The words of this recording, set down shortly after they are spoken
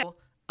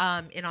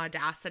in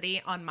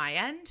Audacity on my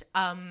end.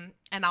 And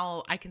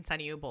I can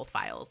send you both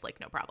files, like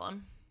no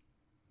problem.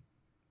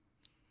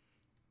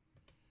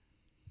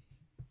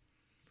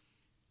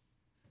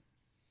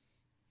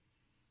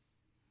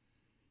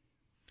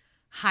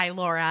 Hi,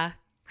 Laura.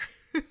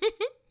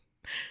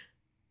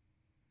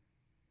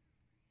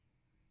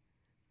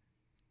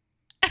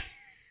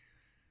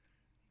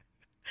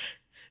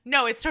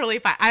 No, it's totally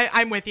fine.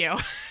 I'm with you.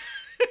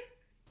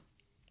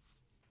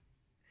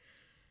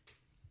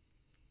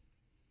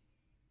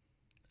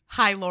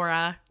 Hi,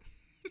 Laura.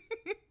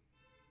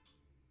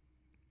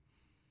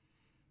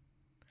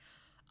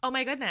 Oh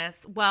my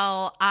goodness.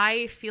 Well,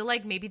 I feel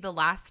like maybe the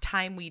last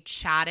time we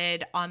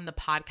chatted on the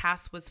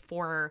podcast was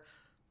for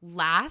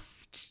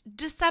last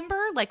December,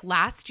 like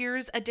last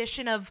year's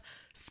edition of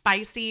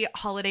Spicy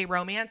Holiday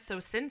Romance. So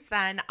since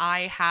then,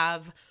 I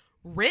have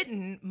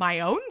written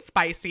my own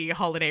spicy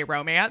holiday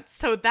romance.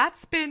 So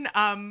that's been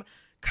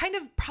kind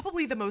of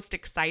probably the most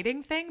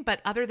exciting thing.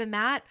 But other than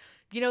that,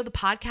 the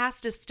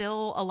podcast is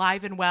still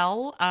alive and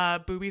well.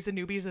 Boobies and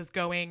Newbies is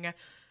going.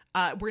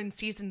 We're in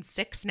season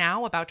 6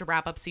 now, about to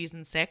wrap up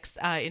season 6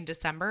 in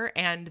December,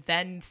 and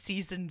then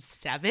season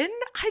 7,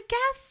 I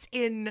guess,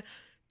 in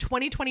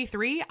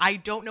 2023. I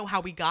don't know how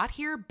we got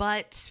here,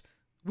 but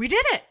we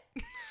did it.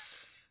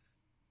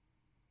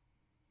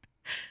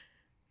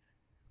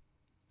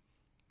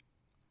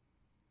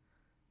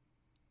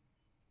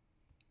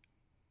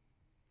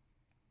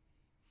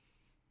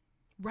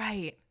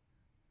 Right.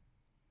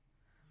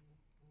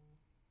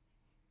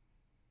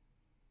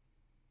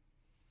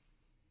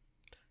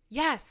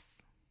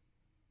 Yes.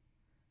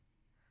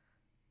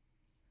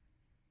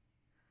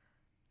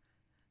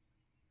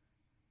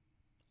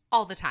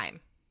 All the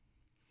time.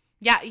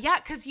 Yeah,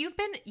 because you've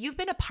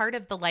been a part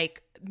of the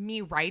like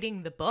me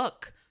writing the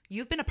book.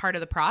 You've been a part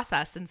of the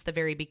process since the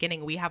very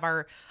beginning. We have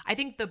I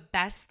think the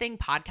best thing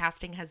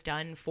podcasting has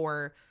done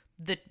for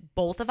the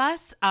both of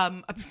us.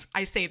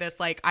 I say this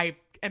like I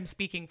am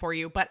speaking for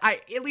you, but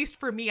at least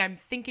for me, I'm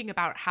thinking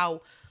about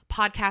how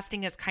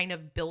podcasting has kind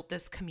of built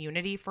this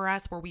community for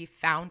us where we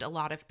found a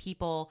lot of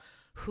people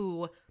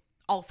who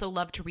also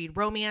love to read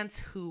romance,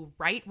 who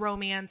write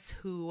romance,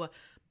 who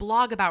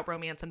blog about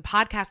romance and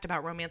podcast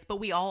about romance, but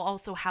we all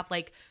also have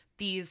like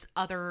these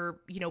other,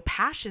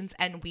 passions,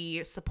 and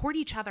we support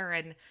each other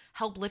and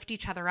help lift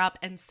each other up.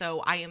 And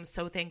so I am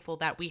so thankful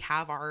that we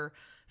have our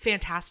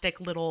fantastic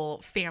little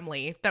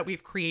family that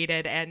we've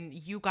created, and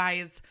you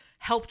guys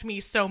helped me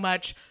so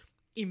much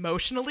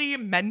emotionally,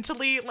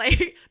 mentally,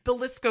 like the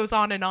list goes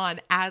on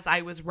as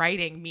I was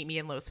writing Meet Me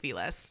in Los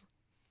Feliz.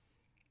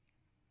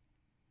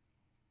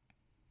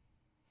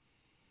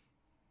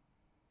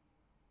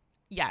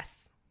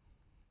 Yes.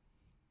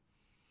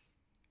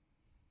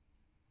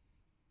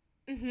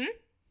 Mm-hmm.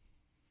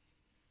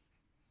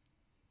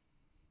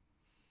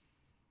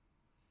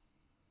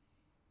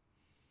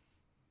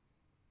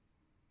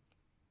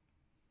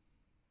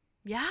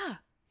 Yeah.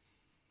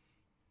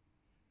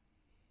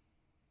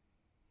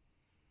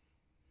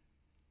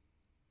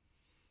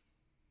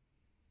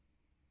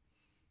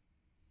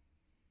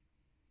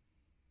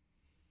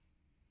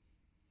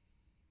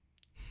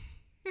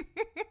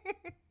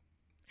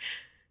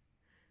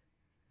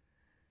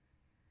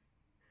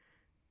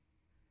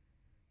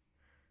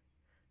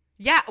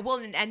 Yeah,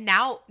 well, and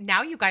now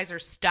you guys are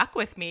stuck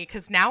with me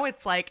because now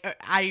it's like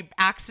I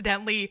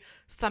accidentally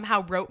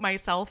somehow wrote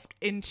myself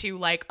into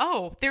like,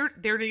 oh,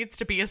 there needs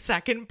to be a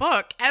second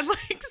book, and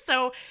like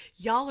so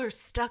y'all are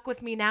stuck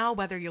with me now,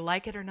 whether you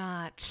like it or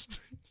not.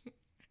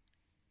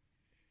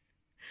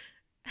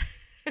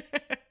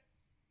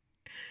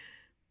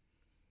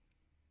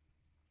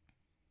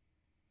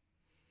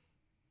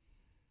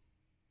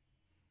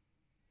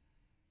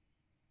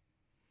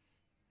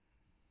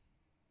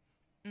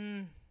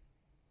 Mm,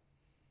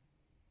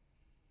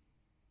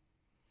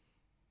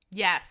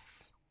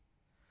 yes.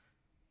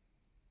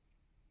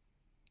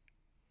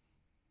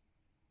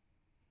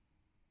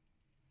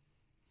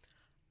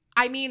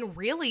 I mean,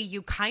 really,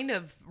 you kind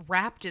of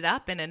wrapped it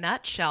up in a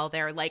nutshell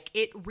there. Like,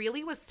 it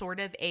really was sort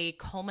of a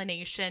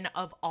culmination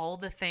of all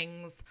the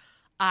things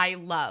I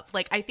love.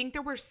 Like, I think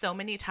there were so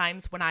many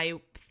times when I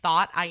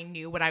thought I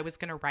knew what I was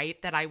going to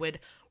write that I would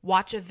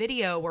watch a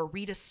video or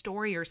read a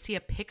story or see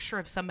a picture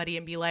of somebody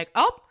and be like,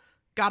 oh,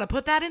 gotta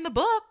put that in the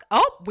book.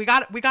 Oh, we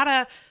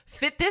gotta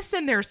fit this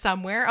in there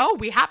somewhere. Oh,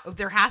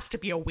 there has to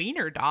be a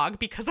wiener dog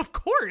because of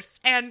course.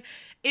 And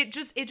it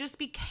just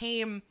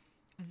became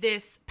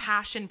this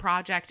passion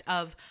project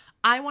of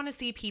I want to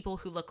see people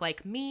who look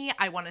like me.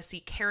 I want to see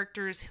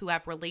characters who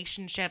have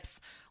relationships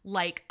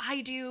like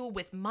I do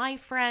with my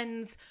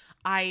friends.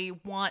 I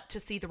want to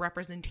see the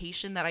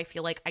representation that I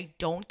feel like I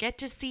don't get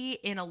to see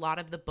in a lot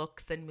of the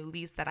books and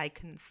movies that I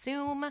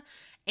consume.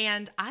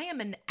 And I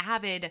am an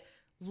avid,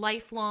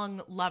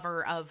 lifelong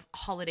lover of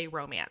holiday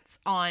romance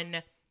on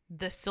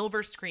the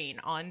silver screen,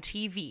 on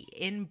TV,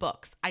 in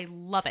books. I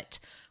love it.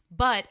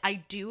 But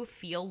I do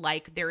feel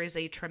like there is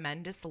a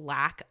tremendous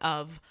lack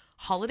of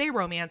holiday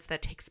romance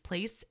that takes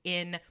place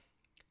in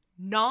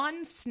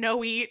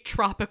non-snowy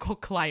tropical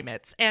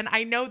climates. And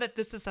I know that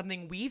this is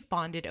something we've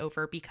bonded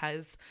over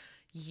because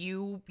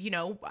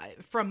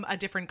from a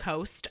different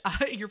coast.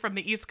 You're from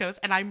the East Coast,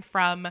 and I'm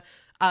from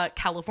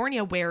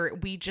California, where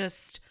we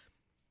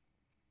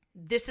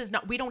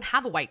don't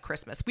have a white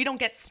Christmas. We don't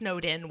get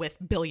snowed in with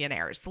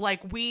billionaires.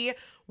 Like we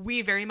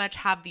very much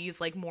have these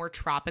like more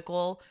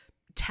tropical,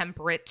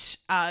 temperate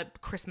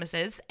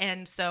Christmases.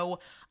 And so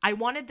I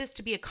wanted this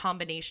to be a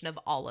combination of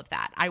all of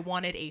that. I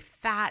wanted a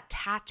fat,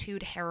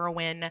 tattooed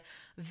heroine,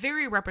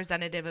 very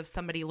representative of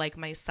somebody like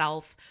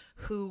myself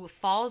who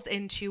falls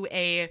into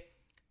a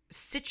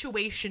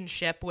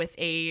situationship with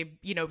a,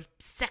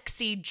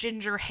 sexy,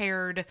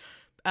 ginger-haired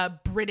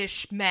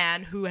British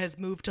man who has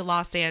moved to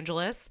Los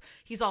Angeles.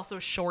 He's also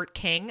short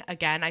king.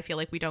 Again, I feel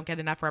like we don't get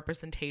enough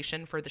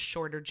representation for the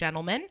shorter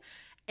gentleman.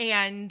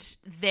 And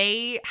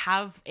they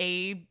have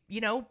a,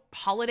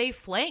 holiday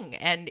fling.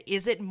 And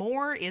is it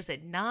more? Is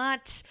it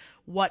not?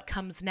 What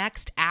comes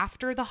next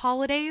after the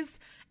holidays?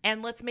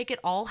 And let's make it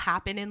all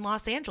happen in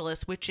Los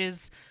Angeles, which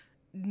is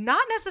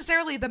not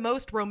necessarily the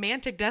most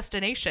romantic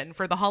destination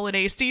for the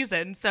holiday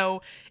season.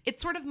 So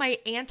it's sort of my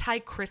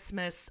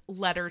anti-Christmas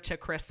letter to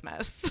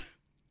Christmas.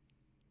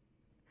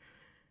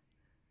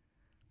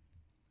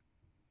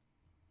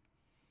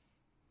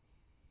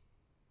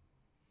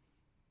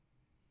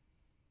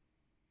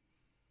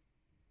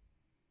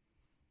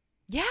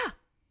 Yeah.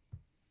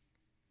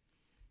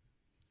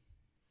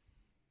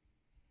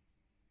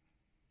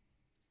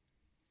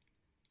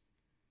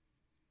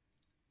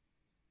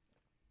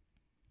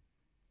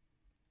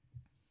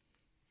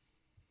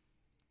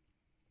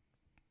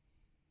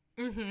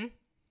 Mm-hmm.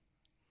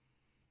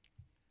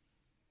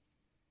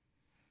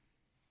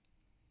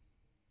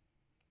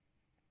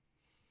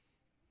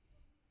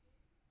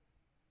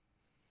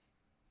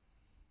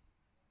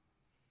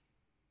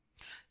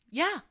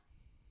 Yeah.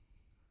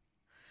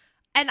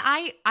 And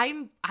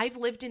I've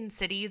lived in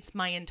cities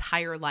my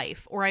entire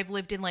life, or I've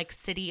lived in like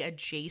city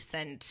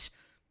adjacent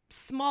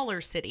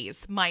smaller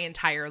cities my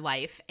entire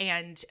life.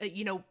 And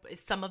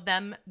some of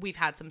them we've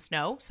had some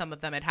snow, some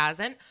of them it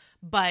hasn't,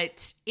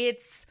 but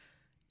it's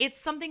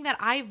something that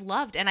I've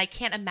loved, and I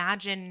can't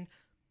imagine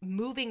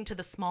moving to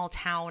the small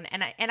town.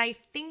 And I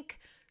think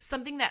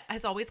something that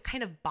has always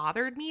kind of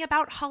bothered me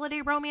about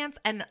holiday romance,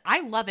 and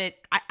I love it.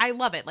 I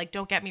love it. Like,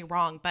 don't get me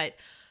wrong, but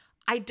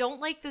I don't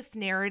like this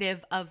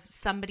narrative of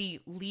somebody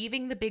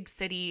leaving the big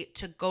city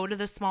to go to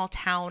the small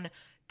town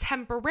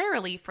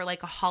temporarily for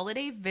like a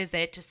holiday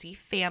visit to see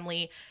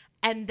family,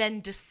 and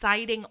then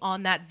deciding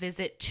on that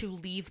visit to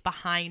leave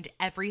behind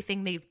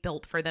everything they've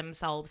built for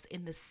themselves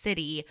in the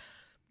city.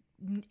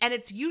 And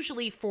it's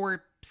usually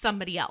for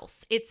somebody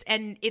else.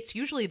 It's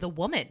usually the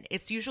woman.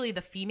 It's usually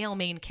the female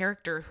main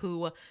character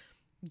who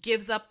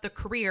gives up the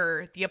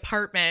career, the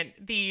apartment,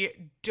 the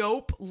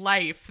dope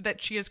life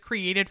that she has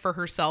created for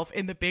herself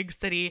in the big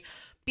city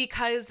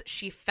because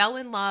she fell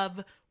in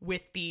love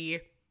with the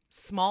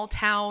small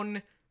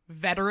town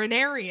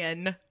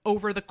veterinarian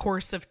over the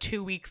course of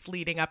 2 weeks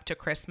leading up to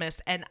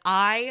Christmas. And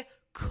I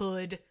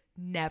could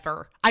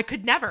never.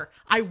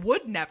 I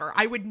would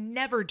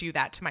never do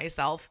that to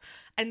myself.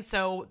 And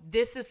so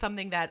this is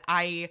something that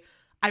I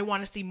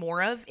want to see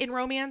more of in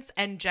romance.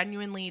 And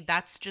genuinely,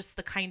 those are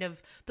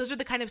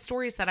the kind of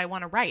stories that I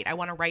want to write. I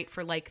want to write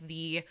for like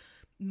the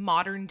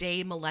modern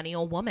day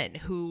millennial woman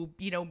who,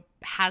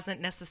 hasn't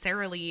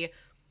necessarily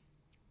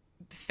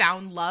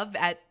found love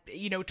at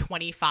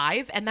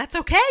 25, and that's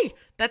okay.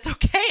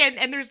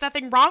 And there's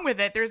nothing wrong with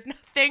it.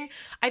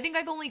 I think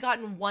I've only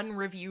gotten one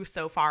review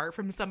so far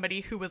from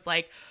somebody who was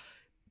like,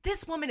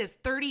 this woman is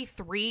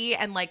 33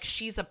 and like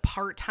she's a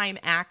part-time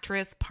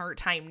actress,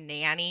 part-time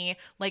nanny,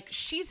 like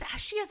she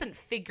hasn't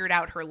figured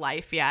out her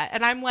life yet.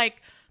 And I'm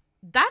like,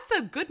 that's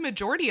a good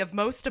majority of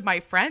most of my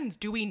friends.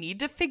 Do we need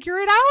to figure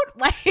it out?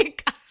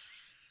 Like,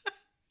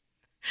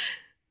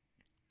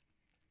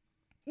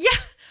 yeah,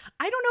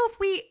 I don't know if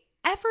we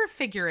ever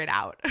figure it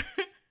out.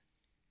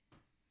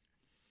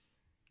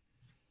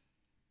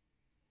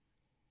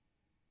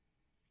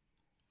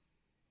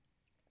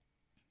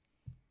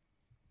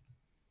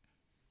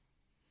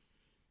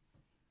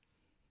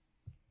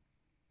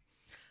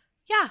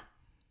 Yeah.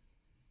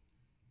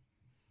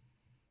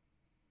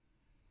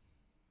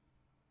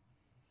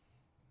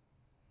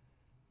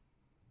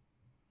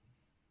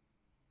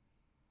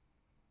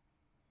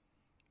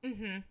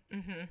 Mhm.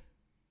 Mhm.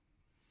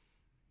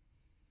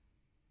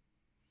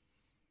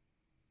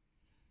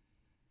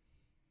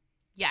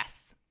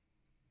 Yes.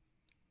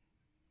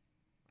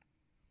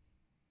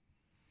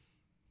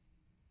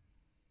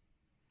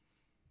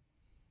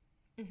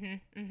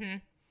 Mhm.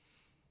 Mhm.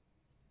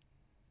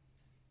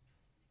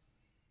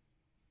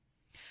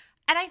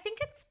 And I think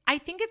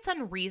it's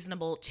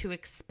unreasonable to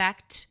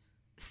expect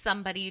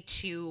somebody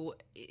to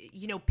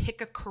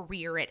pick a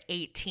career at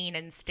 18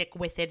 and stick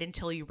with it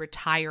until you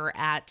retire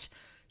at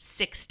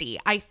 60.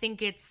 I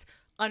think it's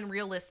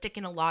unrealistic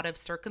in a lot of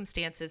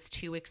circumstances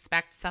to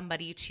expect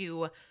somebody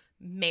to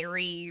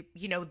marry,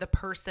 the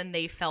person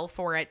they fell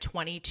for at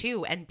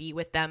 22 and be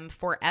with them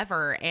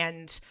forever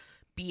and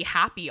be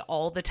happy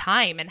all the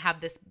time and have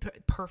this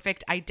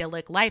perfect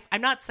idyllic life.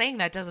 I'm not saying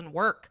that doesn't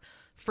work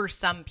for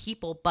some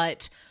people,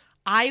 but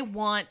I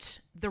want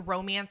the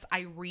romance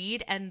I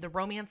read and the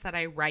romance that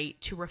I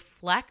write to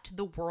reflect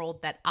the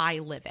world that I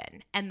live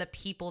in and the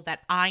people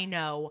that I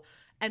know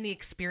and the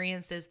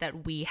experiences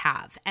that we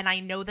have. And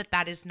I know that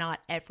that is not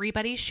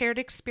everybody's shared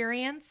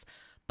experience,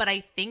 but I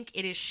think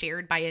it is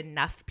shared by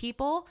enough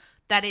people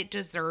that it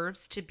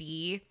deserves to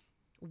be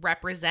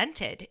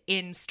represented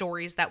in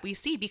stories that we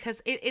see,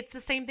 because it's the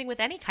same thing with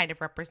any kind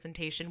of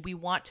representation. We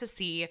want to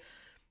see,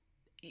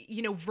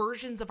 you know,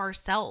 versions of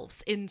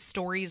ourselves in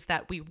stories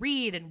that we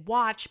read and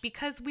watch,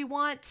 because we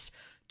want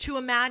to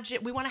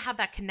imagine, we want to have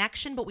that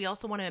connection, but we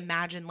also want to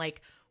imagine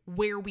like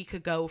where we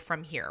could go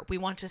from here. We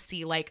want to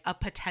see like a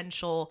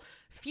potential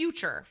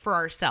future for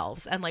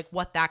ourselves and like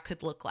what that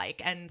could look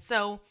like. And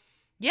so,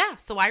 yeah,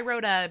 so I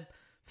wrote a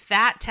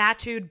fat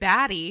tattooed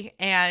baddie,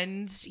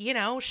 and you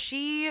know,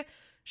 she's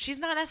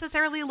not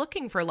necessarily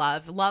looking for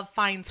love. Love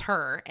finds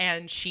her,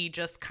 and she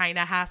just kind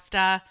of has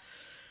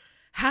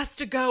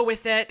to go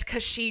with it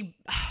because she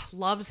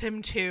loves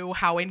him too.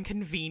 How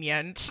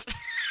inconvenient.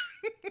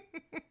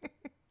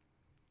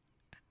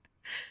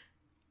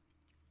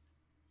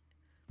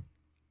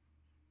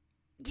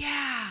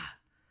 Yeah.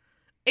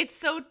 It's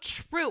so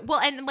true. Well,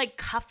 and like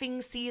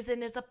cuffing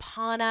season is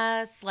upon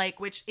us, like,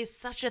 which is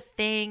such a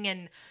thing,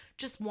 and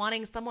just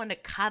wanting someone to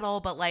cuddle,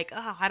 but like,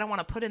 oh, I don't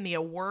want to put in the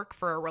work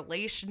for a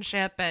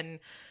relationship. And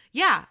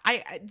yeah,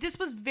 this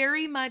was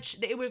very much,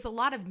 it was a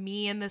lot of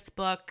me in this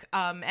book.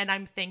 And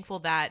I'm thankful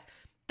that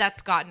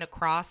that's gotten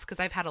across, because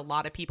I've had a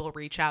lot of people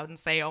reach out and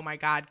say, oh my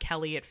God,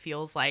 Kelly, it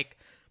feels like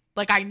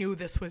I knew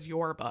this was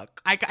your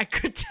book. I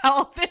could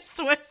tell this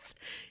was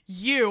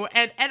you.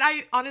 And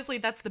I honestly,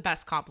 that's the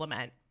best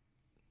compliment.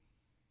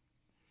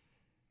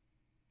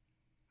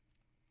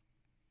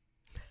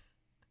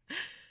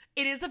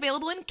 It is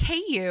available in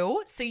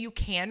KU, so you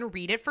can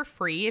read it for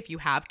free if you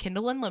have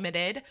Kindle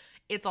Unlimited.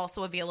 It's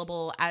also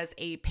available as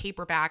a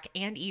paperback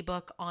and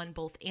ebook on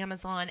both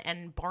Amazon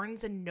and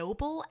Barnes and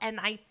Noble. And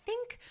I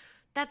think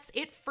that's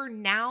it for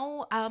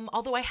now.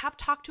 Although I have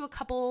talked to a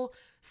couple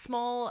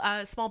small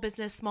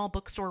business, small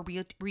bookstore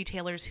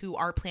retailers who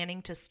are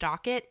planning to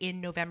stock it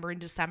in November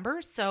and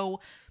December. So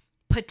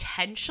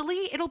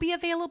potentially it'll be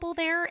available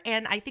there.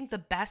 And I think the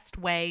best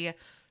way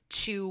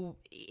to,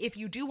 if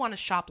you do want to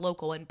shop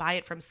local and buy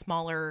it from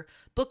smaller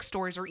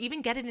bookstores or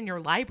even get it in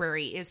your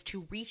library, is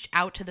to reach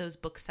out to those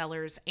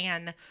booksellers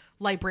and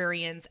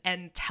librarians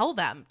and tell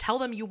them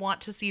you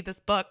want to see this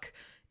book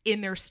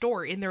in their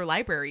store, in their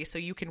library, so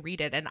you can read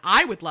it. And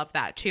I would love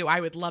that too. I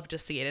would love to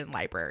see it in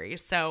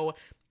libraries. So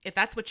if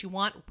that's what you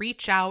want,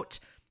 reach out,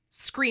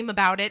 scream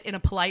about it in a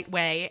polite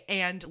way,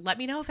 and let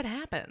me know if it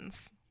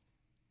happens.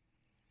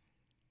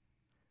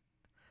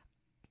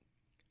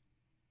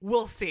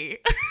 We'll see.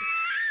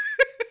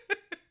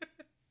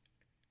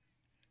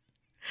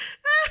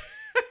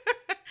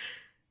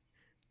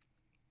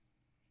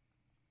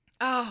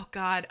 Oh,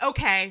 God.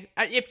 Okay.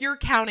 If you're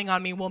counting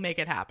on me, we'll make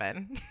it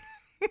happen.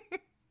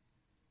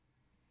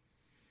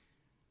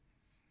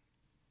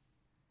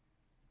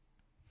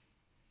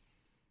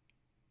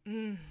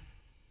 Mm.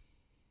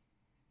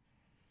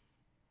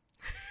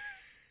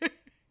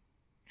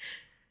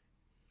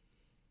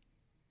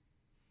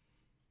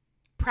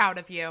 Proud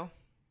of you.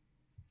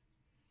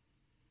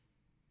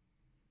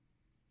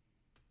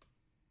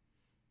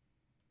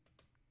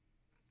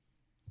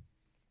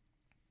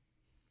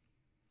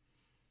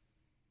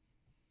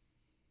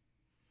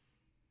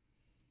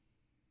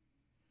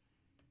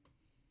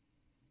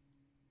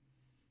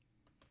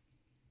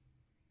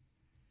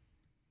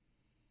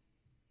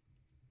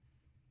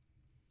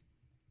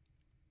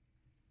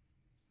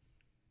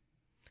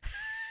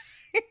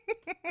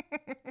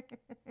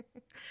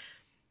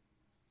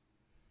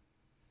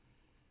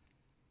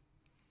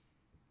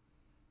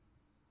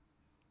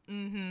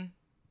 Mm-hmm.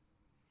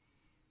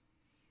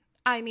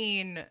 I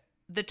mean,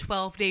 the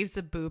 12 Days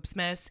of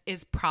Boobsmas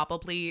is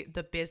probably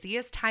the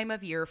busiest time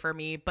of year for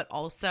me, but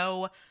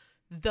also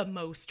the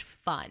most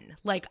fun.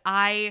 Like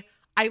I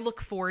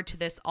look forward to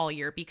this all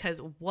year, because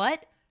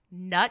what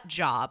nut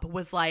job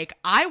was like,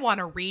 I want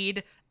to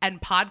read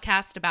and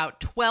podcast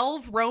about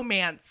 12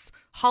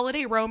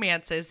 holiday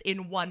romances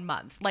in 1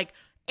 month. Like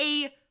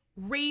a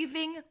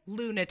raving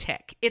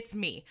lunatic. It's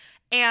me.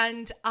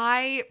 And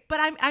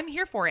I'm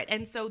here for it.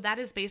 And so that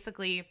is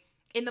basically,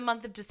 in the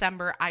month of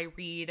December, I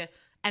read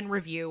and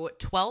review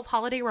 12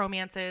 holiday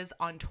romances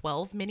on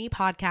 12 mini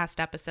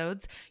podcast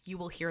episodes. You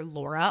will hear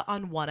Laura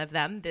on one of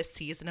them this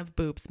season of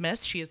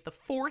Boobsmas. She is the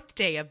fourth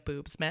day of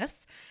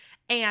Boobsmas.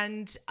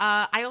 And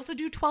I also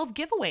do 12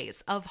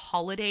 giveaways of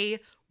holiday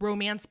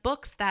romance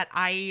books that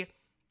I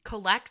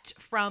collect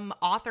from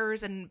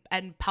authors and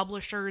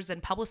publishers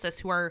and publicists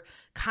who are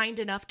kind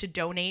enough to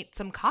donate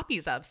some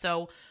copies of.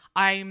 So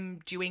I'm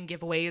doing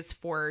giveaways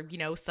for, you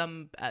know,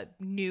 some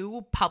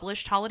new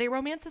published holiday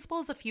romance, as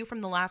well as a few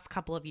from the last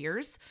couple of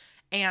years.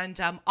 And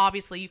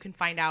obviously you can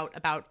find out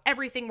about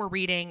everything we're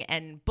reading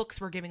and books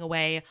we're giving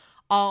away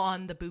all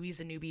on the Boobies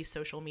and Newbies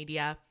social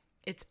media.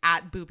 It's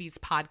at Boobies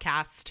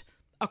Podcast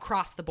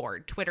across the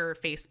board: Twitter,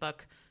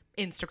 Facebook,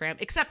 Instagram,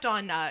 except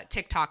on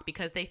TikTok,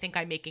 because they think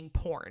I'm making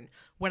porn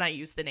when I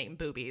use the name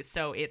boobies.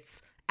 So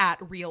it's at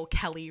Real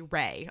Kelly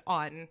Ray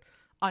on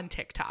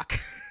TikTok.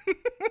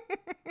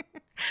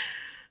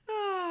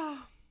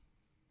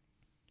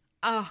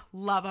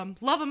 Love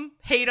them,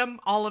 hate them,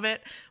 all of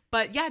it.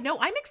 But yeah, no,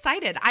 I'm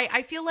excited.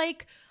 I feel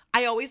like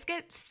I always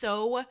get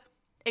so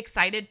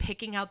excited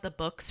picking out the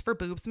books for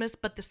Boobsmas,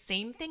 but the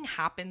same thing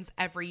happens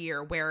every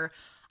year where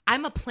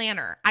I'm a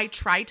planner. I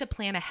try to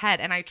plan ahead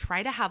and I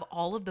try to have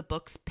all of the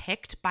books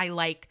picked by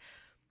like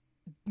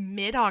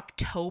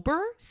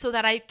mid-October so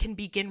that I can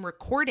begin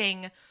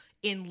recording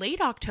in late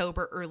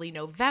October, early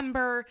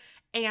November.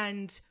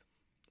 And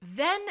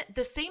then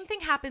the same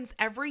thing happens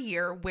every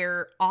year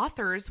where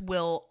authors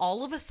will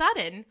all of a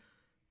sudden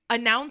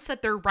announce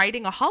that they're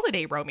writing a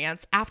holiday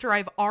romance after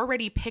I've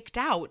already picked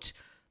out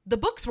the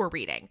books we're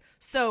reading.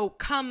 So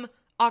come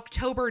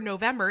October,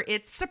 November,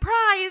 it's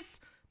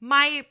surprise.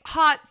 My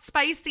hot,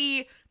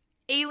 spicy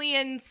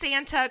alien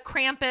Santa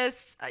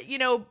Krampus,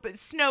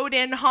 snowed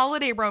in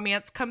holiday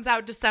romance comes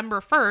out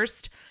December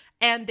 1st,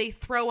 and they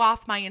throw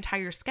off my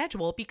entire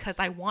schedule because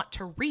I want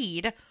to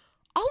read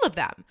all of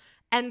them.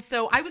 And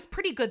so I was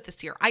pretty good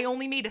this year. I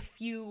only made a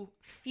few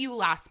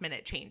last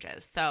minute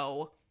changes.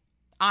 So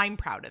I'm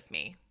proud of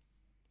me.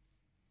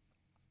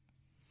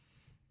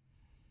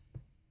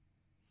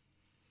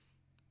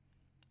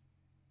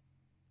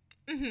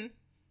 Mm-hmm.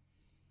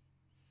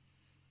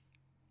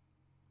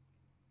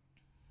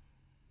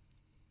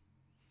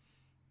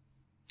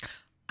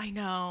 I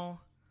know.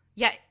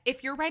 Yeah,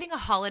 if you're writing a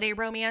holiday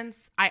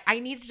romance, I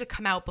needed to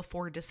come out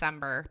before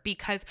December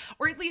because,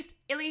 or at least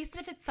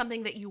if it's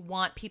something that you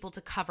want people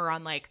to cover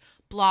on like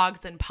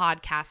blogs and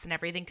podcasts and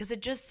everything, because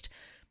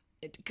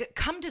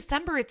come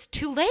December, it's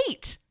too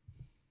late.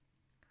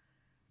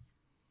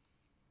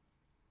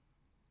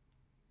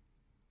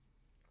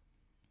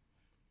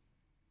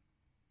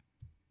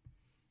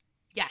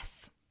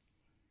 Yes.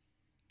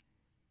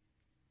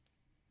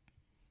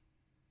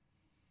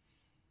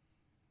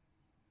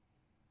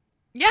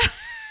 Yeah.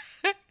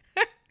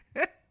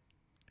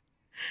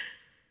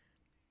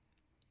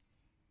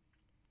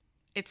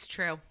 It's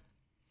true.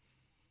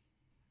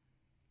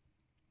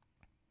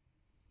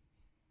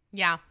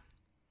 Yeah.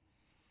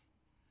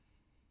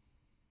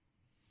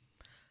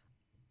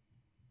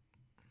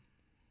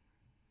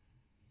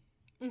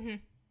 Hmm.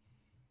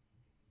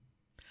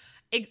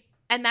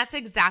 And that's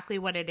exactly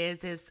what it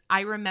is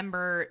I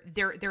remember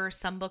there are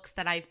some books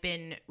that I've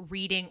been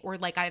reading or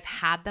like I've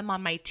had them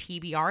on my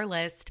TBR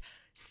list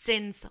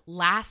since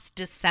last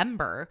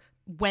December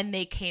when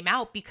they came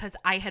out because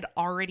I had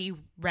already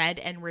read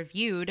and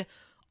reviewed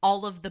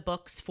all of the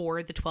books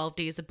for the 12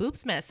 Days of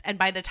Boobsmas. And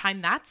by the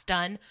time that's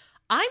done,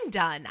 I'm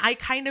done. I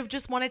kind of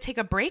just want to take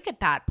a break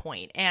at that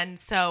point. And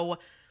so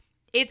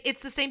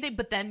it's the same thing,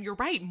 but then you're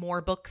right.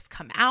 More books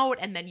come out,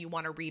 and then you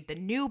want to read the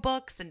new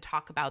books and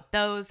talk about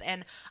those.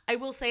 And I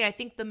will say, I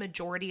think the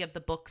majority of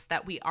the books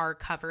that we are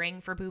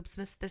covering for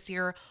Boobsmas this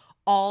year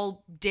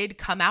all did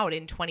come out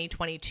in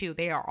 2022.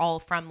 They are all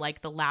from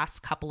like the last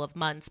couple of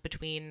months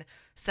between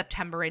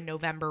September and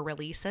November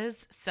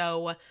releases.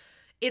 So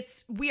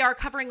we are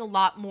covering a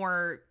lot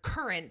more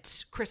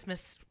current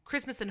Christmas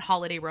and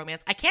holiday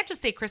romance. I can't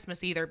just say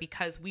Christmas either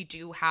because we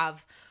do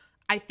have,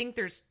 I think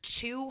there's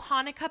 2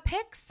 Hanukkah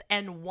picks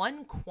and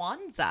 1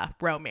 Kwanzaa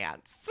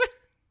romance.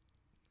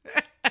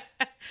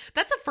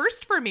 That's a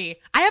first for me.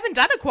 I haven't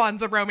done a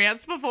Kwanzaa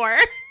romance before.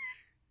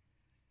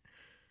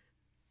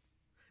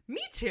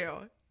 Me too.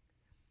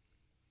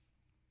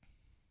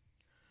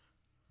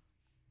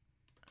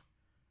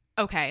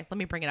 Okay, let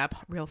me bring it up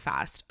real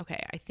fast.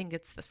 Okay, I think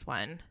it's this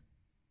one.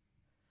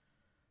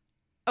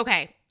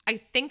 Okay, I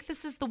think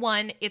this is the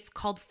one. It's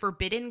called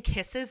Forbidden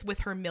Kisses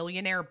with Her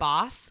Millionaire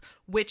Boss,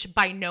 which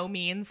by no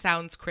means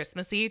sounds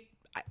Christmassy.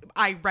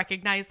 I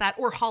recognize that,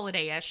 or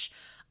holiday-ish,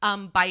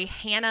 by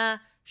Hannah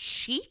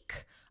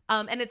Sheik.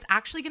 And it's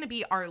actually going to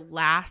be our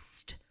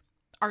last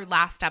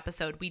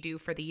episode we do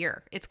for the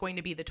year. It's going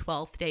to be the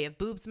 12th day of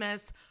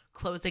Boobsmas,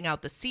 closing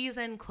out the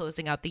season,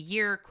 closing out the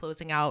year,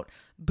 closing out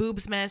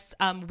Boobsmas,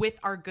 with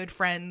our good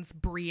friends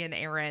Bree and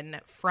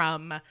Aaron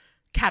from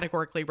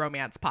Categorically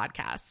Romance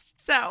podcast.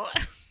 So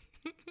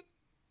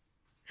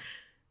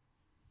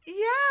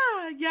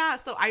yeah.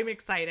 So I'm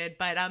excited,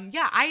 but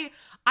yeah,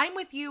 I'm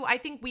with you. I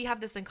think we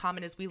have this in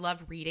common is we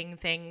love reading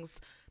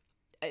things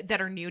that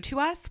are new to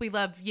us. We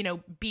love,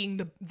 being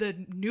the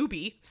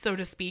newbie, so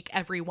to speak,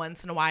 every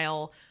once in a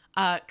while.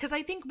 Because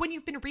I think when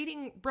you've been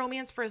reading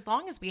romance for as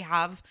long as we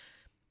have,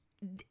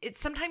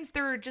 sometimes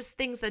there are just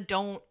things that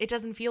it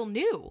doesn't feel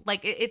new.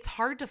 Like it's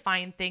hard to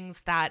find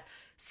things that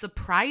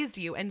surprise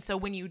you. And so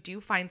when you do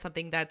find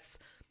something that's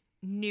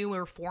new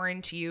or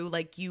foreign to you,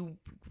 like you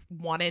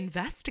want to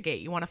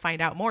investigate, you want to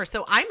find out more.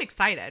 So I'm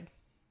excited.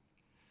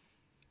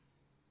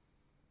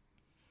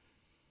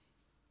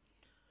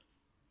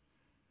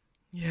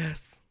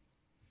 Yes.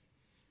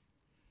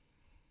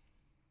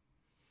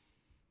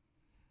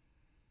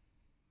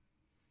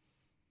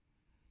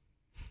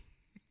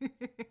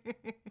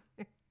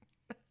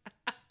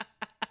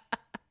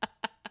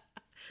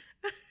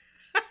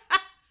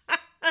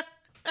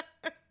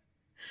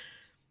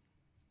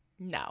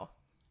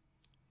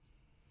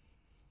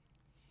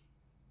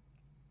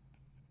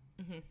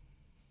 Mm-hmm.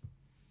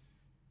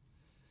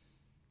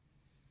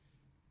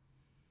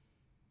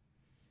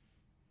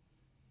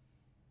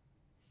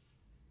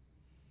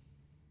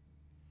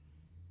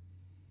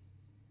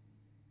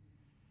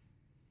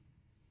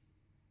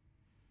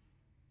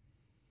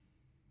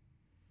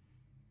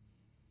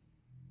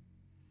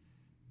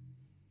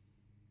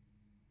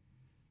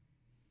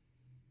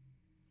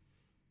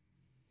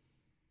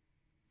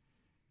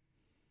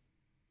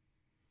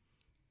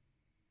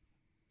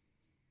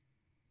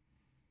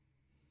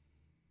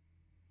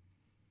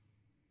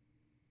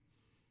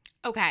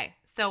 Okay,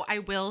 so I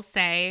will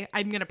say,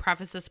 I'm going to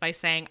preface this by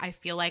saying I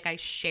feel like I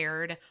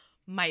shared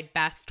my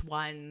best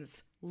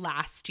ones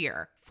last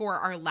year for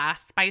our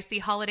last spicy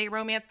holiday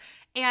romance.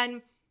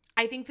 And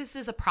I think this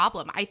is a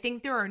problem. I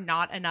think there are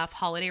not enough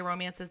holiday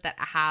romances that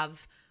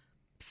have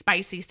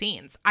spicy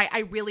scenes.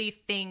 I really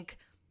think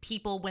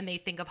people, when they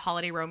think of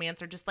holiday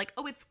romance, are just like,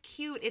 oh, it's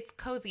cute, it's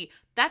cozy.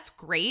 That's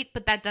great,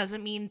 but that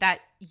doesn't mean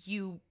that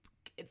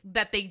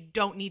they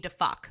don't need to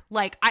fuck.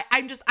 Like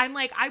I'm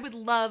like, I would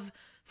love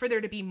for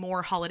there to be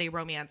more holiday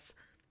romance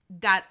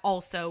that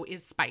also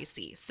is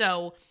spicy.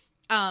 So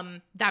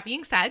that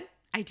being said,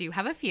 I do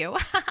have a few.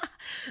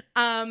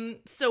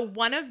 So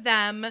one of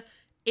them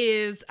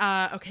is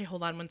okay,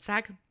 hold on one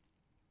sec.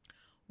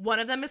 One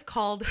of them is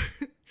called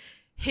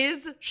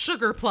His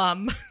Sugar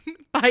Plum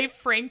by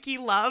Frankie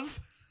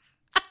Love.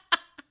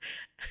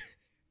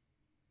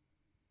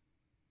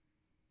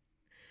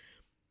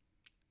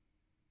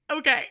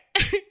 Okay.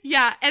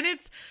 Yeah, and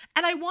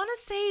I want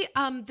to say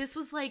this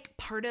was like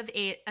part of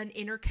an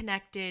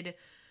interconnected.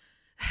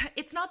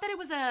 It's not that it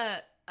was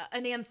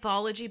an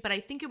anthology, but I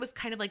think it was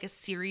kind of like a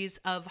series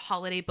of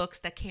holiday books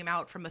that came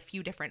out from a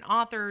few different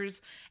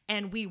authors,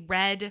 and we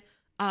read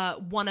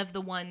one of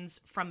the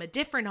ones from a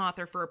different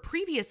author for a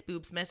previous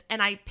Boobsmas,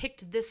 and I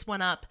picked this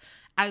one up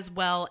as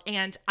well,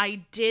 and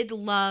I did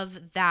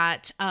love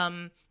that.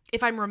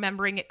 If I'm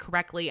remembering it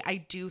correctly, I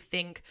do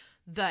think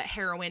the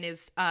heroine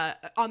is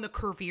on the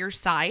curvier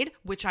side,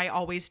 which I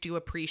always do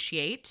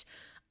appreciate.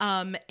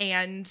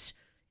 And,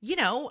 you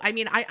know, I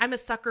mean, I'm a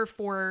sucker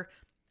for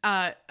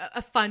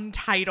a fun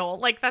title.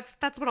 Like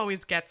that's what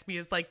always gets me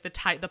is like the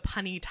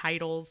punny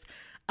titles.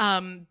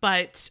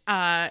 But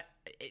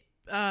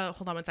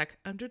hold on one sec.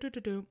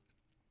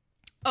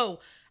 Oh,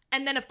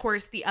 and then of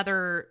course the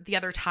other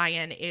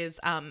tie-in is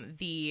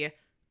the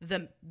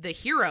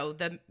hero,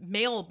 the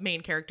male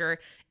main character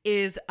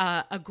is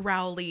a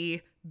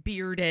growly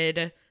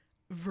bearded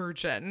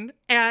virgin,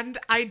 and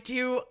I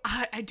do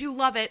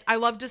love it. I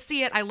love to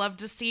see it. I love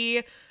to see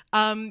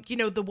you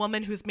know, the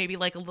woman who's maybe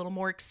like a little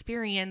more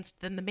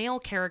experienced than the male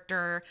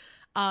character.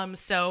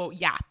 So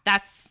yeah,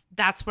 that's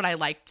what I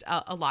liked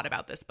a lot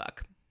about this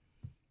book.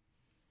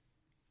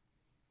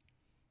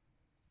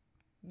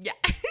 Yeah.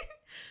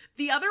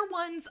 The other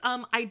ones,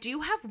 I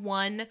do have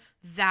one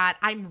that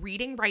I'm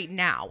reading right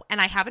now,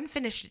 and I haven't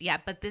finished it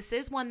yet, but this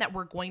is one that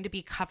we're going to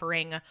be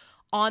covering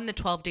on the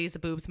 12 Days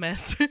of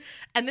Boobsmas.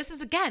 And this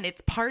is, again, it's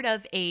part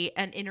of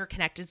an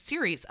interconnected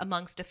series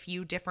amongst a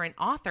few different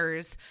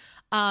authors.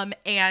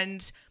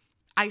 And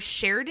I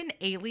shared an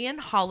alien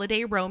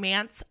holiday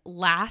romance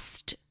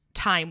last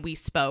time we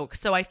spoke,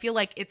 so I feel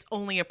like it's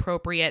only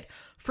appropriate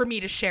for me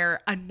to share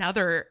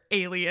another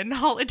alien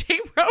holiday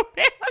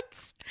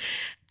romance.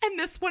 And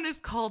this one is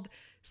called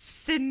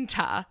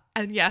Cinta.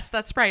 And yes,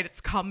 that's right. It's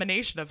a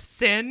combination of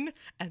sin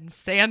and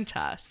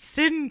Santa.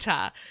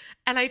 Cinta.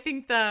 And I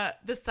think the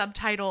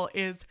subtitle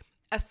is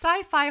A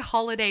Sci-Fi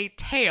Holiday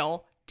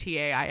Tale,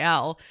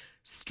 Tail,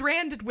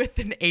 Stranded with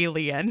an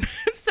Alien.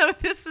 So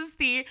this is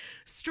the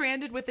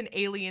Stranded with an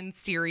Alien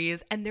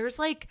series. And there's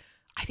like,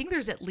 I think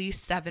there's at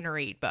least 7 or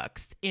 8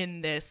 books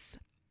in this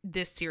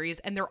series,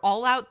 and they're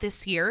all out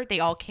this year. They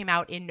all came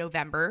out in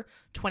November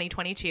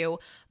 2022.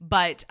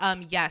 But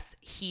yes,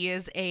 he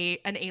is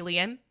an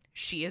alien.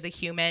 She is a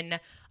human.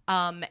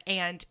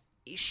 And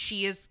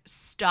she is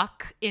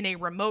stuck in a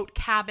remote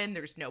cabin.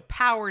 There's no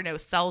power, no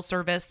cell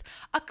service.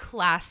 A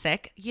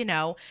classic, you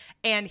know.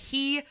 And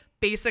he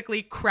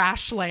basically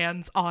crash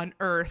lands on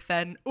Earth,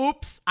 and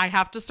oops, I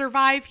have to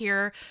survive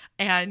here.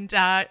 And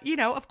you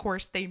know, of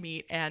course they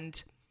meet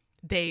and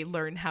they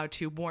learn how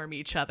to warm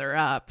each other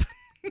up.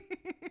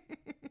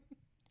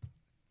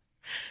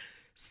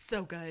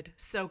 So good.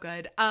 So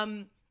good.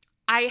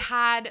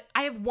 I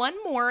have one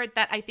more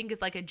that I think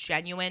is like a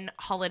genuine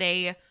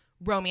holiday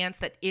romance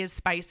that is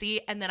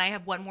spicy. And then I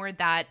have one more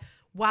that,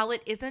 while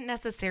it isn't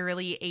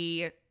necessarily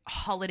a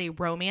holiday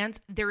romance,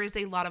 there is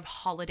a lot of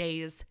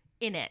holidays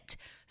in it.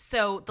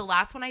 So the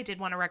last one I did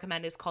want to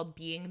recommend is called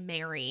Being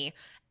Merry.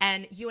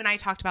 And you and I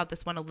talked about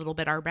this one a little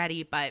bit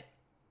already, but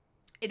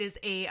it is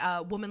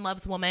a Woman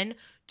Loves Woman,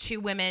 2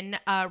 women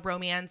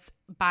romance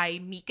by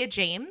Mika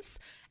James.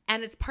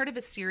 And it's part of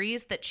a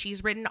series that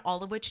she's written,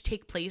 all of which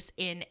take place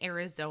in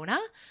Arizona.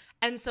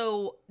 And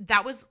so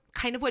that was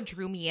kind of what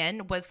drew me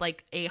in, was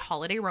like a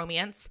holiday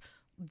romance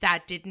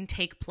that didn't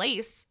take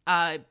place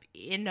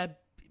in a,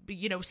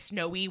 you know,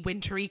 snowy,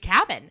 wintry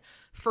cabin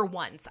for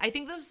once. I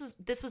think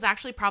this was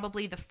actually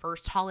probably the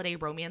first holiday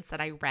romance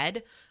that I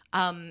read.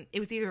 It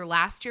was either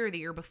last year or the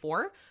year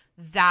before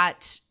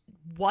that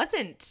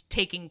wasn't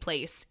taking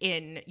place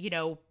in,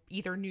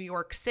 either New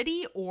York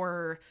City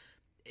or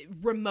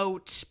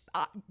remote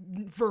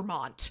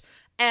Vermont.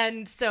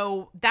 And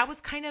so that was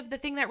kind of the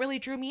thing that really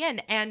drew me in.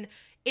 And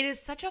it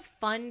is such a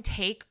fun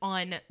take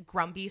on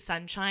Grumpy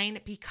Sunshine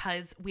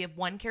because we have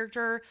one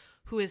character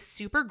who is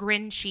super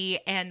grinchy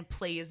and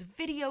plays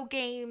video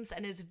games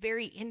and is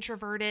very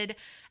introverted.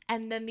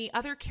 And then the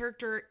other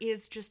character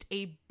is just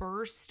a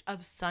burst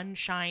of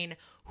sunshine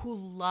who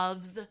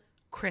loves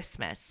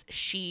Christmas.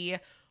 She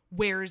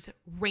wears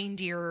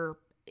reindeer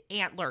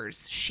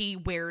antlers. She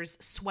wears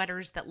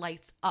sweaters that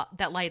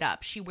light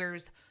up. She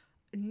wears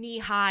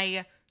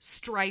knee-high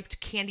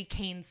striped candy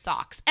cane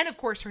socks. And of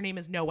course her name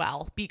is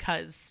Noelle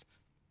because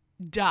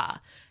duh.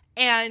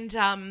 And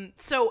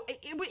so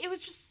it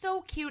was just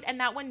so cute. And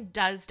that one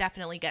does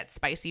definitely get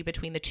spicy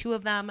between the two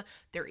of them.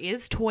 There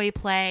is toy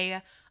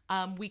play.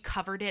 We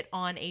covered it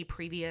on a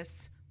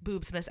previous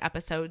Boobsmas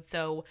episode.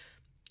 So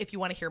if you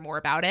want to hear more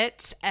about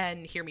it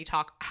and hear me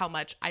talk how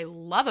much I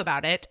love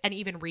about it and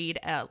even read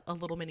a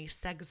little mini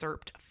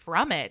excerpt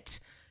from it,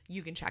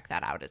 you can check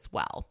that out as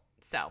well.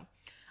 So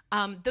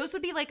those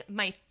would be like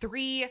my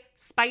 3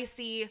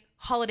 spicy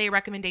holiday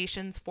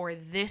recommendations for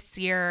this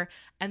year.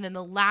 And then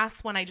the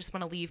last one I just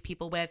want to leave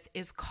people with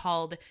is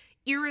called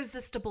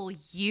Irresistible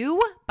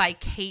You by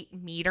Kate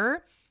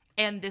Meador.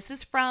 And this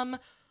is from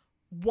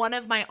one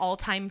of my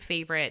all-time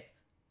favorite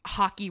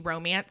hockey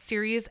romance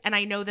series. And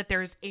I know that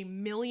there's a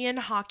million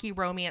hockey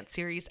romance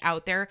series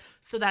out there.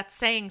 So that's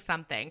saying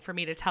something for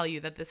me to tell you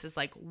that this is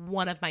like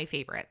one of my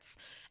favorites.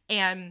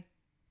 And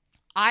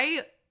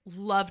I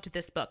loved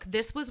this book.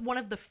 This was one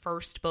of the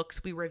first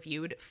books we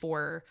reviewed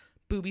for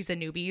Boobies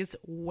and Newbies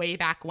way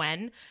back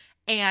when.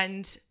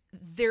 And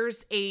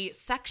there's a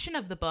section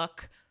of the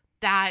book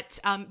that,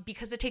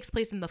 because it takes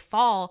place in the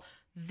fall,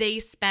 they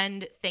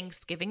spend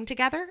Thanksgiving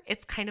together.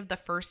 It's kind of the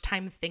first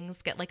time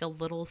things get like a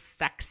little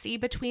sexy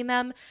between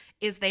them,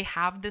 is they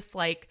have this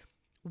like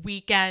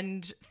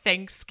weekend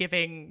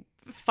Thanksgiving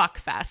fuck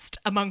fest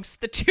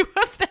amongst the two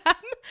of them.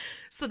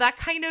 So that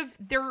kind of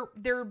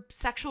their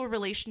sexual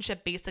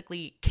relationship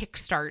basically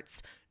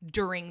kickstarts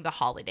during the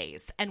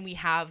holidays. And we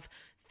have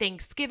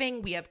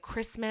Thanksgiving, we have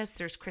Christmas,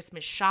 there's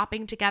Christmas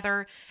shopping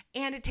together,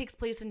 and it takes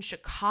place in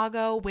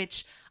Chicago,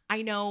 which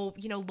I know,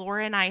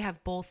 Laura and I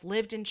have both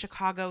lived in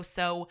Chicago,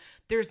 so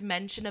there's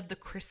mention of the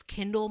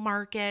Christkindl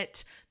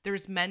market.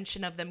 There's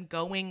mention of them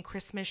going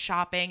Christmas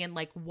shopping and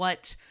like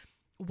what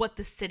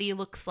the city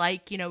looks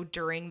like,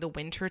 during the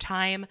winter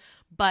time.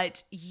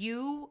 But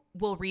you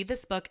will read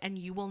this book and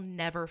you will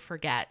never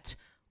forget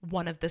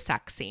one of the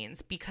sex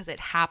scenes because it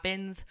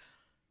happens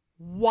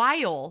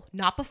while,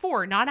 not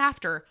before, not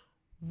after,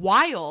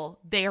 while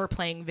they are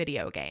playing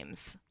video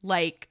games,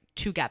 like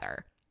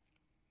together.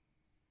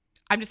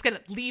 I'm just going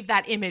to leave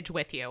that image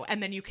with you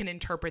and then you can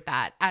interpret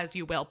that as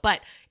you will.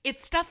 But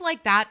it's stuff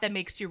like that that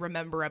makes you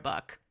remember a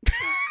book.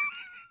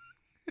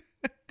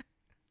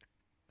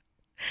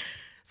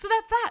 So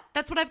that's that.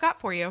 That's what I've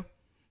got for you.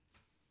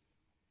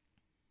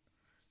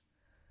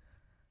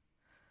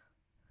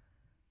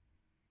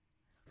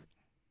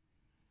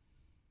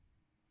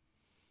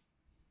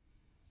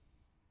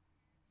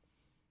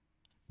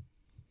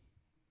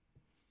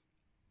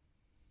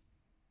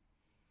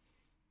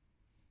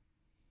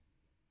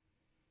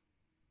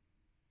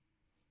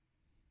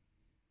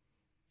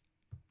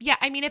 Yeah,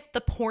 I mean, if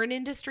the porn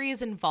industry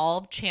is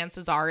involved,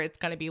 chances are it's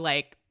going to be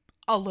like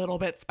a little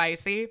bit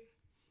spicy.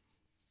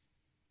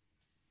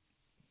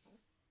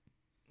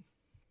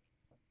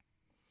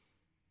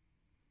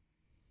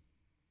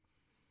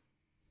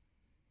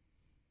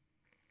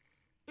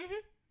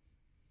 Mm-hmm.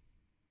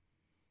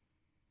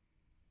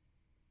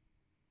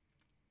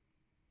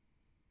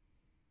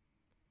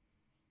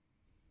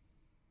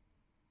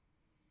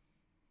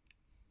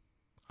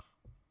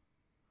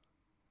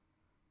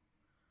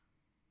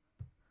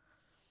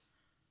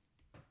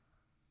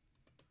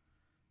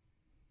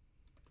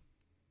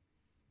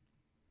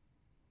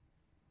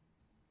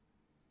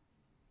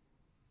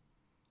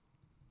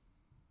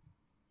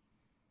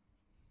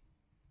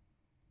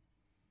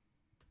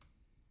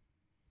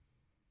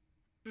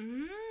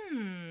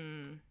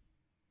 Mm.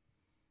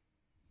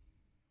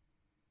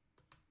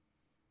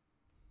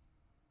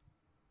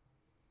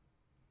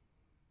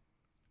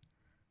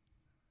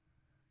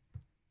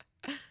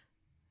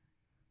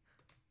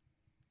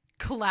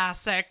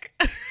 Classic.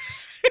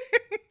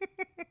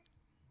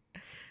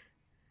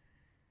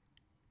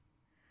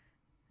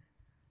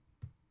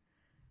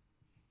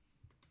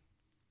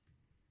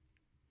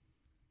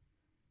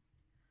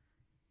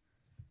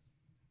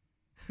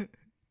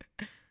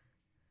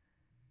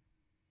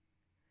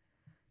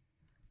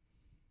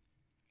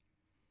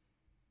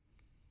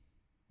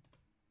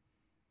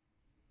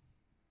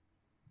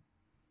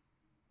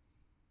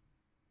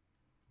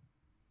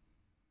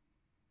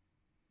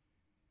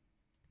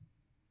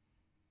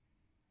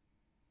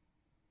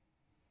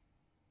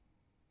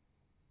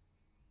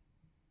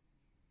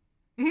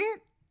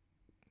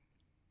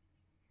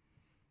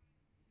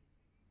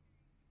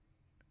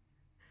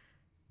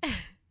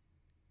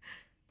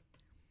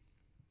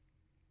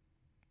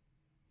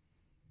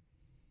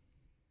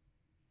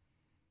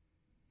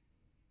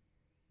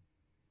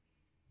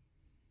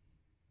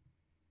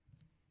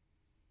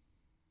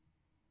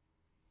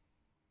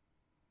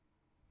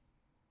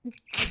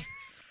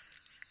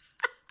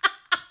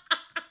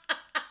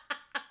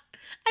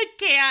 I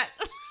can't.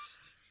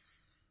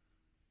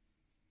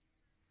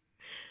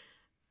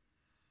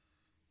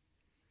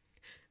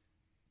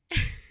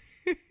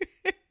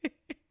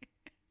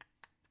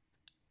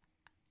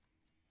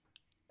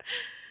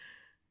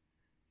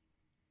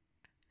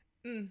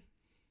 Mm.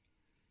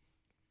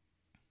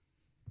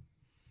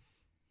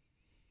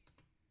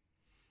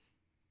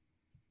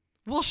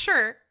 Well,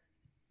 sure.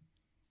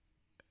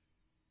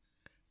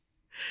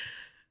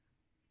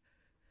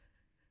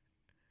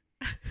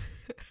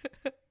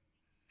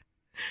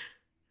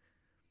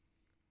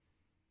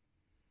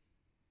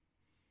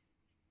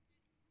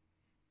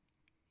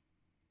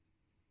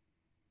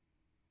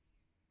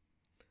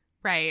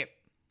 Right.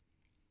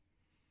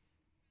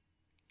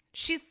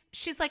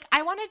 She's like,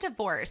 I want a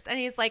divorce. And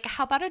he's like,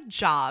 how about a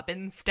job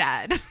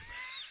instead?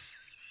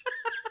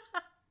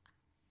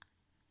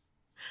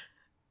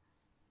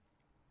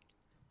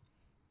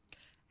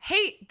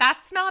 Hey,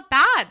 that's not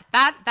bad.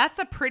 That's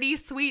a pretty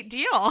sweet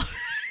deal.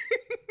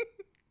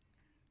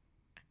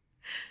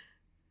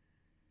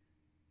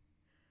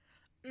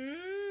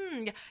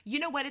 You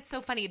know what? It's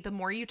so funny. The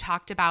more you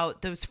talked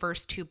about those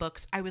first two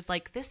books, I was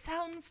like, this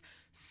sounds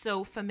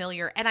so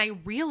familiar. And I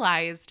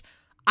realized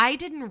I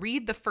didn't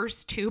read the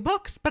first two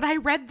books, but I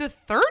read the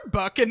third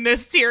book in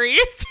this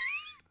series.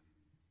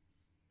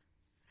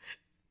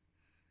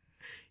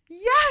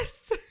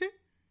 Yes.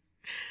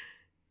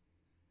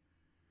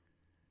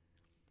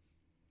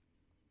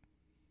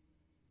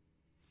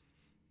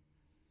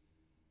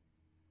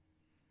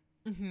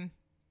 Hmm.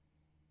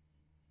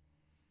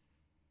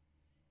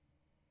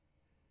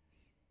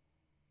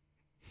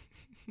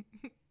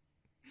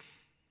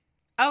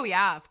 Oh,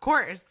 yeah, of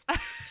course.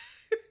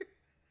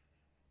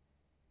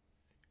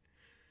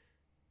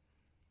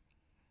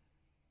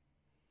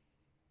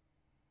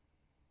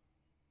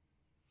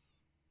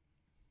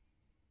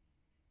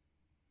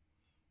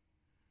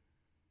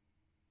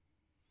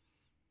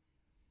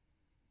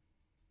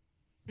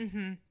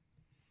 Hmm.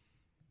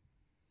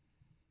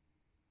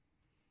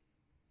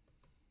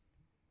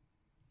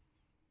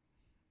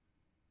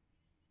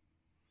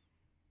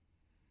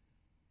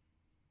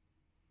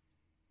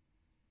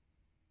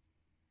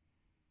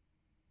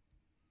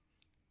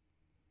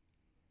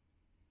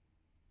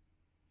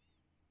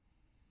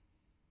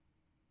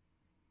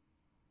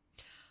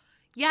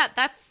 Yeah,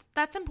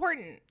 that's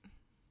important.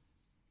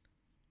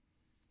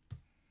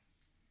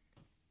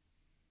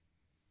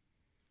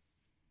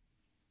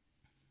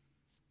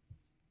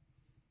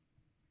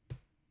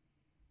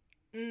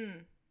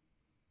 Mm.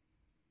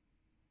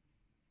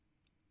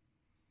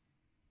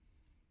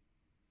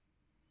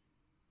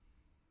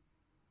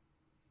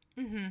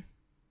 Hmm.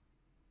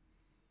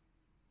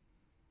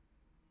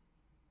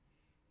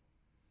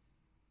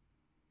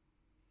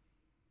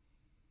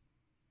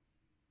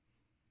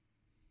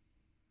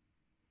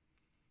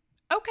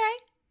 Okay.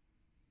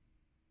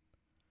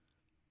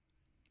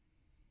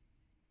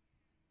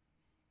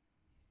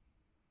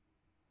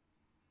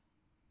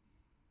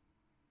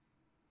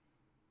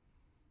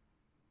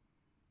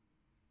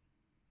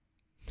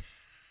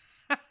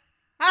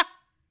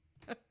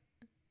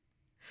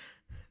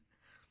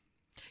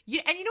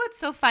 Yeah, and you know what's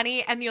so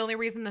funny? And the only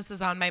reason this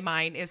is on my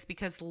mind is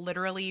because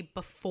literally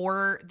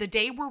before the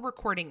day we're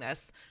recording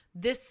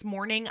this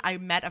morning I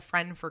met a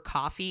friend for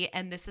coffee,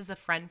 and this is a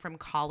friend from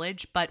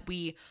college, but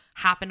we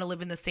happen to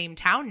live in the same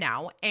town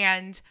now.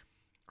 And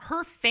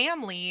her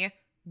family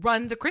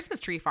runs a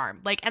Christmas tree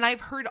farm. Like, and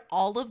I've heard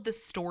all of the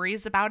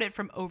stories about it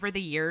from over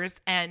the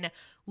years. And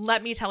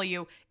let me tell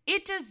you,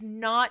 it does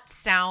not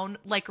sound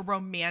like a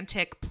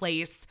romantic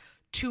place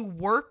to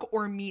work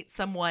or meet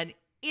someone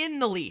in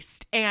the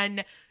least.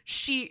 And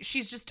she's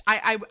just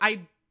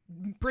I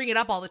bring it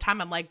up all the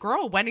time. I'm like,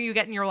 girl, when are you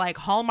getting your like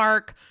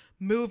Hallmark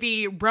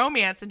movie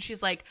romance? And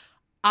she's like,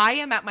 I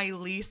am at my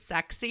least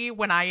sexy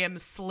when I am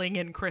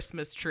slinging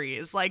Christmas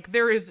trees. Like,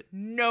 there is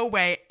no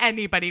way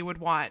anybody would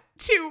want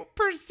to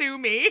pursue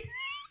me.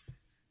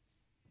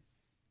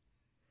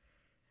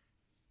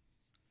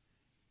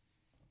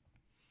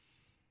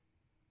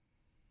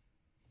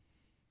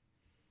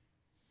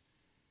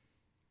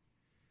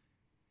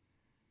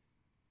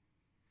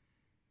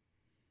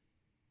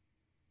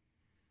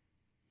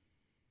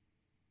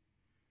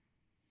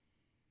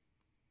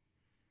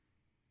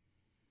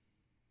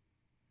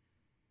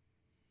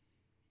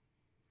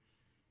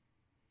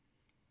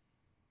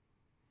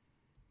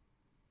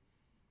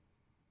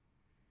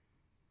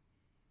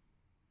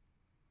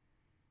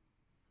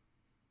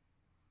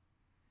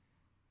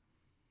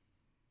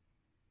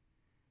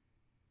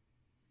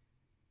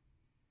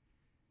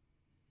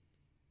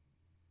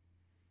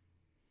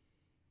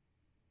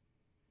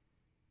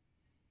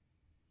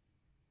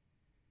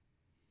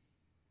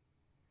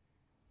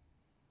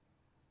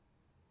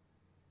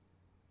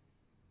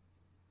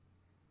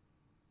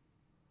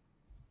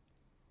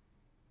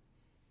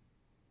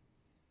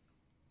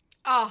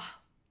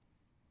 Oh,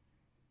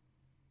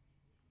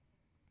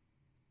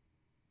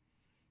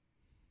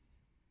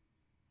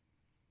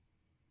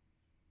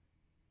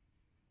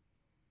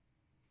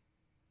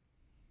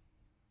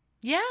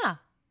 yeah.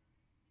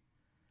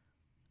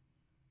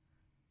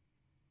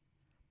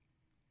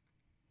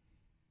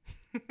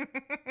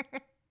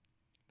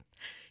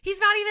 He's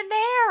not even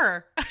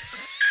there.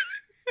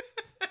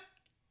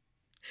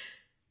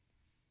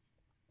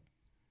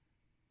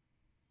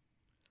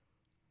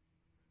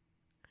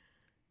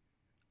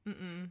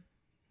 Mm-mm.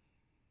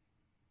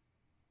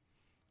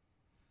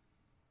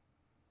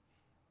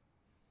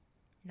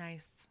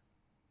 Nice.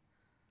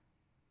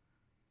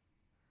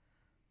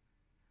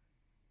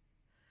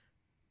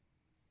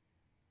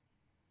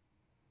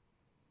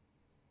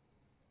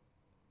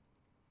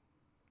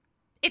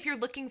 If you're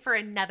looking for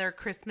another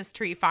Christmas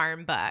Tree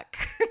Farm book.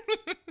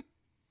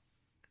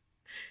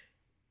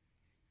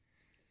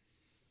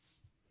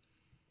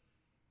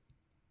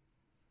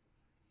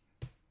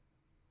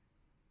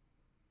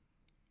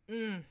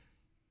 Mm.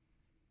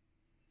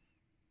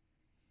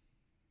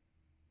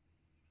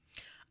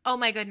 Oh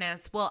my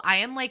goodness. Well, I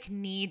am like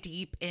knee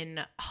deep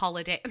in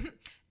holiday,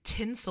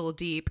 tinsel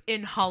deep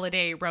in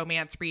holiday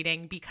romance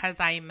reading because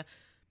I'm,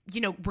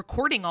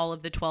 recording all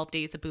of the 12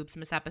 Days of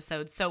Boobsmas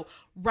episodes. So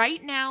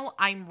right now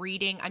I'm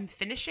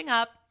finishing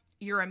up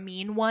You're a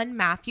Mean One,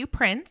 Matthew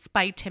Prince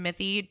by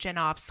Timothy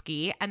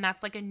Janofsky. And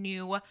that's like a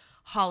new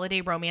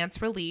holiday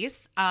romance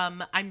release.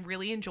 I'm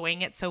really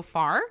enjoying it so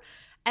far.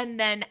 And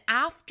then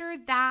after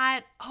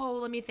that,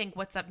 let me think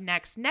what's up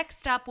next.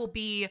 Next up will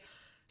be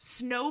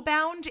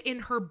Snowbound in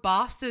Her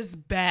Boss's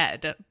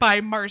Bed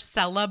by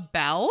Marcella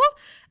Bell.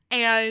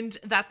 And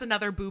that's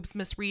another boobs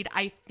misread.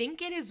 I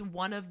think it is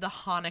one of the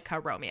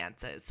Hanukkah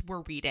romances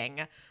we're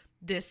reading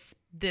this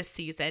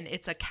season.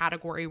 It's a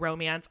category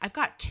romance. I've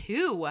got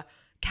 2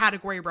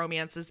 category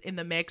romances in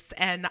the mix,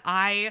 and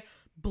I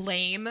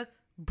blame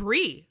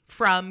Brie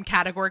from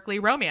Categorically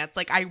Romance.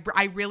 Like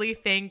I really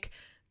think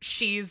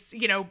she's,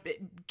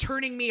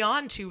 turning me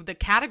on to the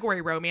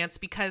category romance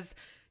because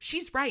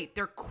she's right.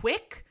 They're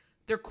quick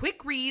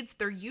reads.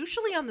 They're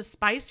usually on the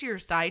spicier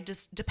side,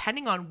 just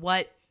depending on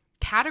what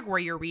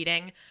category you're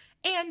reading.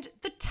 And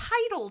the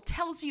title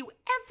tells you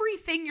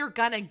everything you're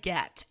gonna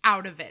get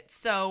out of it.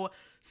 So,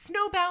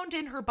 Snowbound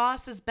in Her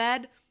Boss's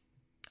Bed,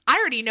 I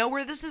already know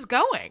where this is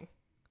going.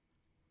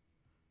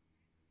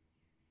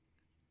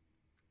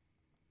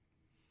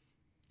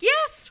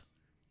 Yes.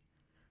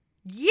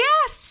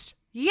 Yes.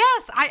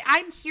 Yes,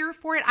 I'm here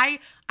for it. I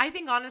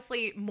think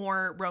honestly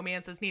more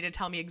romances need to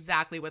tell me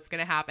exactly what's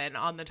going to happen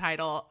on the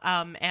title.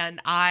 And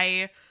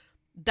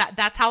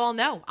that's how I'll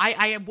know.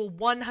 I will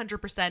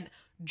 100%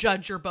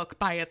 judge your book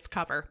by its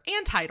cover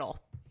and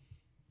title.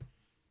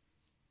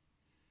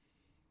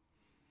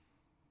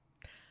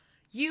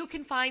 You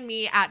can find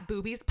me at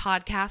Boobies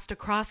Podcast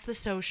across the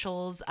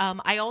socials.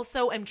 I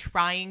also am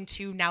trying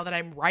to, now that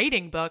I'm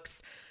writing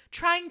books,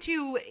 trying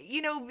to,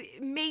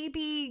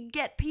 maybe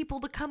get people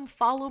to come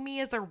follow me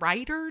as a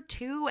writer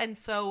too. And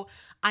so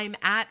I'm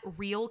at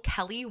Real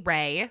Kelly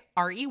Ray,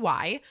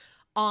 Rey,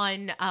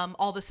 on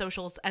all the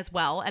socials as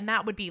well. And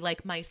that would be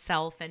like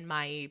myself and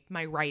my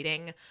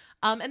writing.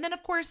 And then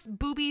of course,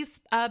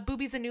 Boobies and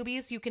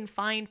Newbies, you can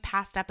find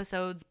past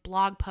episodes,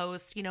 blog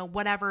posts,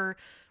 whatever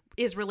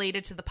is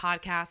related to the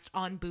podcast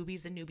on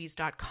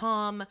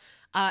boobiesandnewbies.com.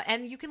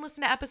 And you can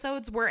listen to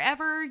episodes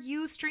wherever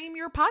you stream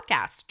your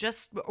podcast,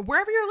 just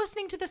wherever you're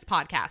listening to this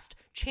podcast.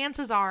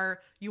 Chances are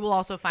you will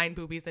also find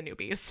Boobies and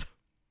Newbies.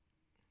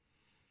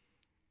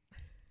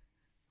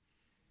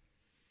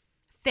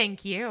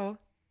 Thank you.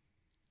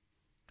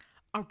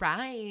 All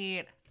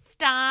right.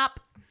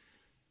 Stop.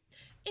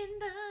 In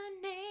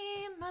the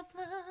name of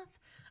love.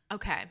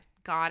 Okay.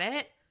 Got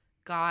it.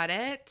 Got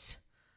it.